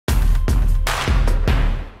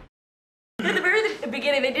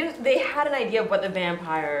beginning, they had an idea of what the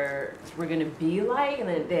vampires were gonna be like, and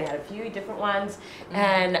then they had a few different ones.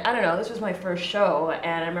 And I don't know, this was my first show,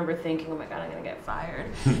 and I remember thinking, oh my God, I'm gonna get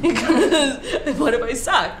fired. Because what if I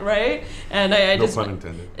suck, right? And I no just... pun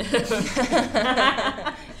intended.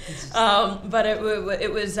 But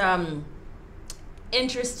it was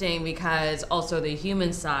interesting because also the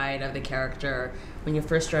human side of the character, when you're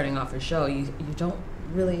first starting off a show, you don't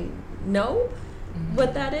really know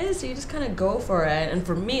what that is, so you just kind of go for it. And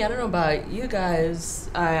for me, I don't know about you guys,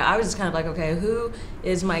 I was just kind of like, okay, who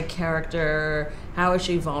is my character? How is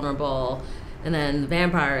she vulnerable? And then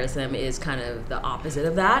vampirism is kind of the opposite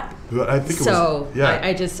of that. I think so. It was,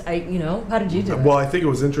 yeah. I you know, how did you do it? Well, I think it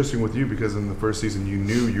was interesting with you because in the first season you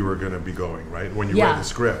knew you were going to be going, right? When you read the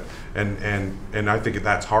script, and I think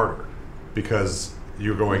that's harder because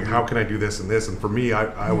you're going, how can I do this and this? And for me,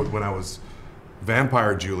 I would, when I was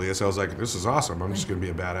Vampire Julius, I was like, this is awesome. I'm just going to be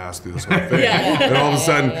a badass through this whole thing. And all of a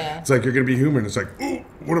sudden, it's like, you're going to be human. It's like, ooh,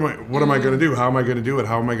 what am I going to do? How am I going to do it?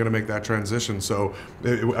 How am I going to make that transition? So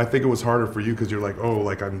I think it was harder for you because you're like, oh,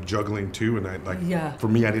 like I'm juggling too. And for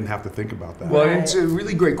me, I didn't have to think about that. Well, it's a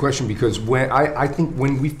really great question because when I think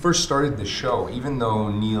when we first started the show, even though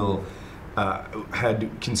Neil had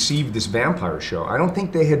conceived this vampire show, I don't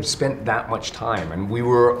think they had spent that much time. And we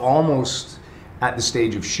were almost at the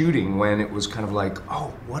stage of shooting when it was kind of like, oh,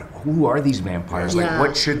 who are these vampires? Like,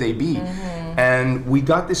 what should they be? And we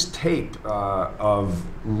got this tape of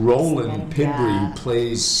Roland Pidbury, who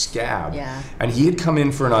plays Scab. And he had come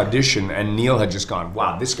in for an audition, and Neil had just gone,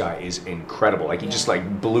 wow, this guy is incredible. Like, he just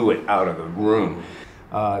like blew it out of the room.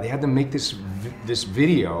 They had to make this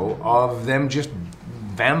video of them just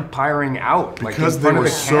vampiring out because like in front they were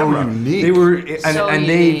of the camera. So unique. They were, and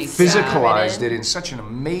they physicalized it in such an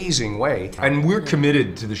amazing way. And we're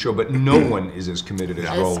committed to the show, but no one is as committed as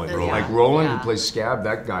Roland. Like Roland, who plays Scab,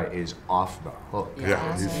 that guy is off the hook.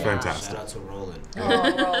 Yeah, he's fantastic. Shout out to Roland. Oh,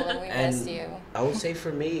 Roland, we miss you. I would say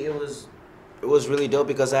for me, it was really dope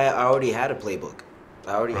because I already had a playbook.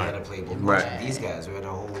 I already had a playbook. Watching these guys, we had a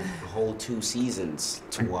whole 2 seasons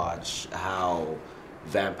to watch how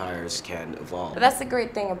vampires can evolve. But that's the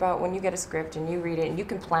great thing about when you get a script and you read it and you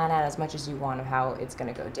can plan out as much as you want of how it's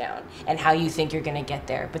going to go down and how you think you're going to get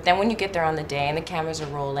there. But then when you get there on the day and the cameras are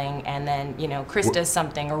rolling and then, you know, Chris does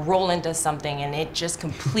something or Roland does something and it just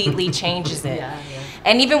completely changes it.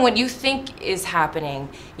 And even what you think is happening,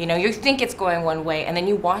 you know, you think it's going one way and then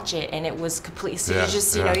you watch it and it was completely, so you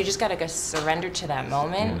just, you know, you just got to surrender to that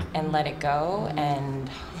moment and let it go and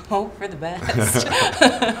hope for the best.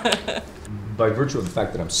 By virtue of the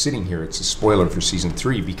fact that I'm sitting here, it's a spoiler for season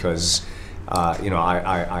 3 because, you know,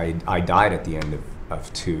 I died at the end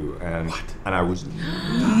of 2, and I was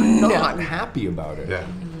not happy about it.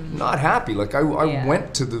 Not happy. Like I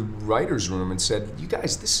went to the writer's room and said, "You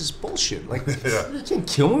guys, this is bullshit. Like, you can't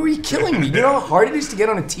kill me. Why are you killing me? You know how hard it is to get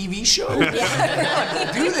on a TV show?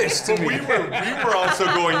 Do this to me." We were also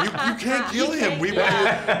going, you can't kill him.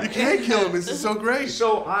 You can't kill him. This is so great.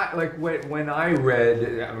 So when I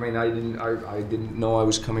read, I mean, I didn't know I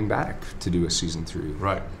was coming back to do a season 3.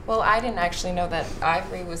 Right. Well, I didn't actually know that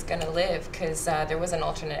Ivory was going to live because there was an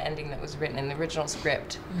alternate ending that was written in the original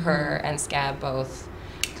script. Her and Scab both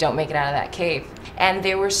don't make it out of that cave. And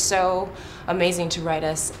they were so amazing to write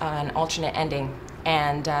us an alternate ending.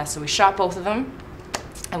 And so we shot both of them,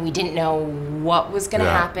 and we didn't know what was gonna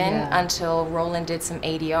happen until Roland did some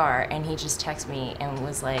ADR, and he just texted me and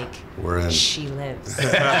was like, "She lives." And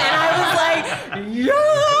I was like, yeah!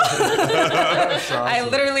 Awesome. I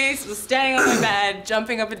literally was standing on my bed,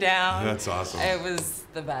 jumping up and down. That's awesome. It was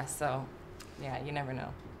the best, so yeah, you never know.